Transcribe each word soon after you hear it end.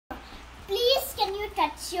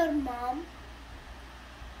touch your mom?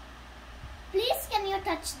 Please can you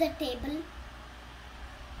touch the table?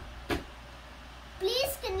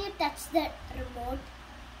 Please can you touch the remote?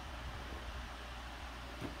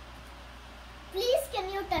 Please can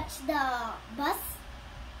you touch the bus?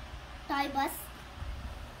 Toy bus?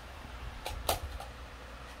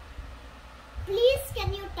 Please can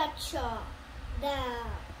you touch the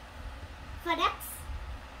FedEx?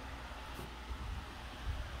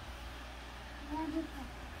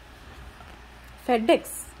 FedEx.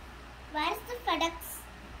 Where's the FedEx?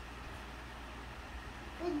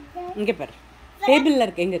 இங்க பாரு. டேபிள்ல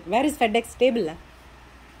இருக்கு எங்க? Where is FedEx? டேபிள்ல.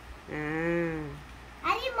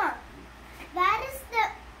 Arima, where is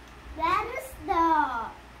the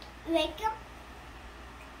wake up?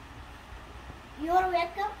 Your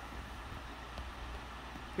wake up?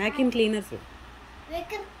 Vacuum cleaner.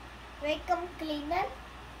 Vacuum cleaner.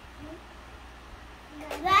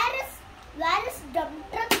 Where is dump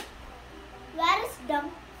truck? Where is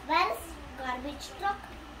garbage truck?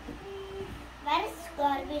 Where is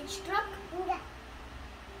garbage truck?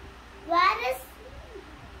 Where is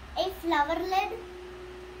a flower lid?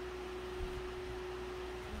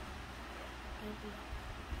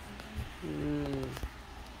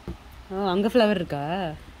 அங்க flower இருக்கா?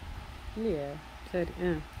 இல்லையா? சரி.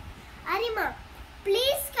 Arima,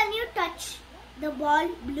 please can you touch the ball,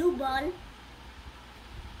 blue ball?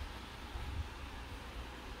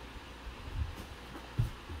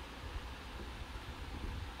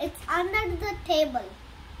 It's under the table.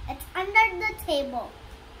 It's under the table.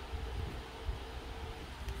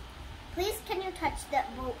 Please can you touch the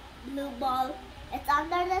blue ball? It's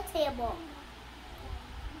under the table.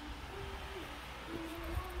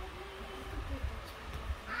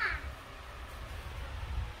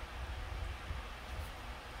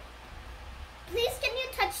 Please can you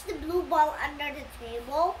touch the blue ball under the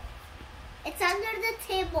table? It's under the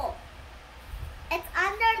table. It's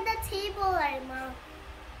under the table, Arima.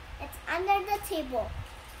 It's under the table.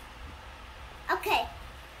 Okay.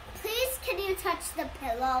 Please can you touch the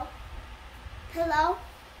pillow? Pillow?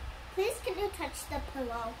 Please can you touch the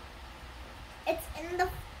pillow? It's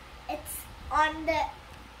on the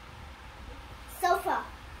sofa.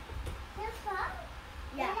 Sofa?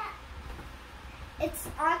 Yeah. It's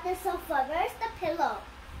on the sofa. Where's the pillow?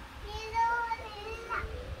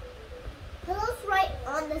 Pillow's right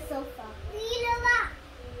on the sofa.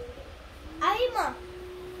 Arima,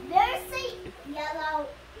 there's a yellow.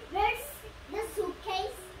 Where's the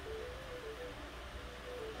suitcase?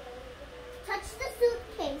 Touch the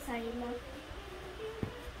suitcase, Arima.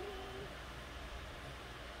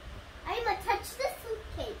 Arima, touch the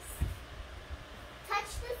suitcase.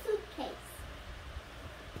 Touch the suitcase.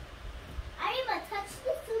 Arima, touch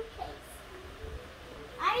the suitcase.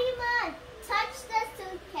 Arima, touch the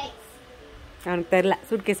suitcase. அவனுக்கு தெரியல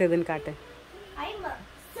suitcase எதுன்னு காட்டு. Arima,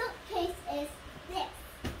 suitcase is this.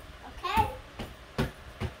 Okay?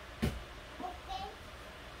 Okay.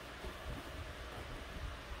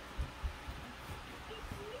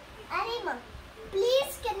 Arima,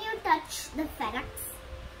 please can you touch the FedEx?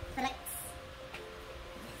 FedEx.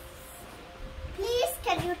 Please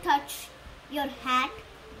can you touch your hat?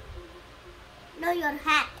 No, your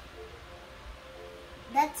hat.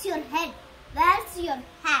 That's your head. Where's your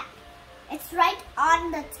hat? It's right on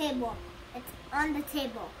the table. It's on the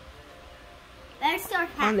table. Where's your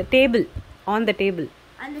hat? On the table. On the table.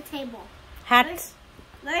 On the table. Hat.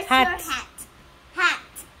 Where's Hat. your hat?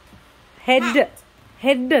 Hat. Head. Hat.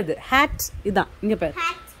 Head அது. Hat இதான். இங்க பாரு.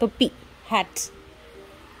 Hat. தொப்பி. Hat.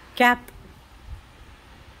 Cap.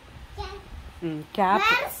 Cap.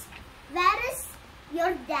 Where is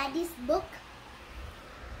your daddy's book?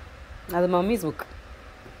 அது mummy's book.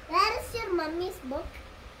 Where is your mummy's book?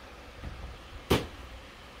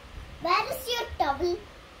 Where is your towel?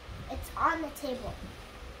 It's on the table.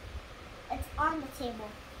 It's on the table.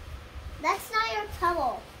 That's not your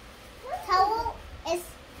towel. Towel is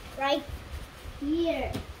right here.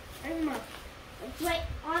 Arima. It's right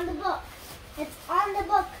on the book. It's on the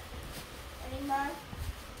book. Arima.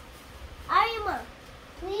 Arima,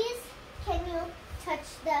 please can you touch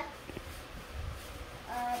the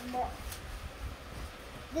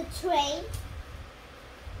train?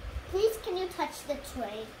 Please can you touch the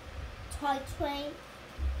train? Toy train?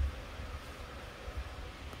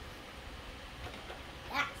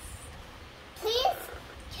 Yes. Please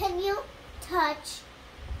can you touch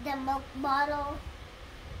the milk bottle?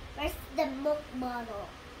 Where's the milk bottle?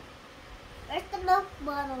 Where's the milk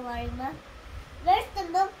bottle, Arima? Where's the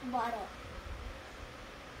milk bottle?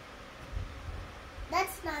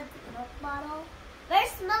 That's not the milk bottle.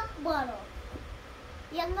 Where's milk bottle?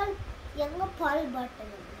 Younger bottle.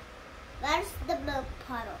 Where's the milk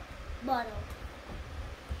bottle?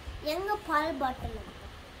 Young bottle.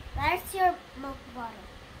 Where's your milk bottle?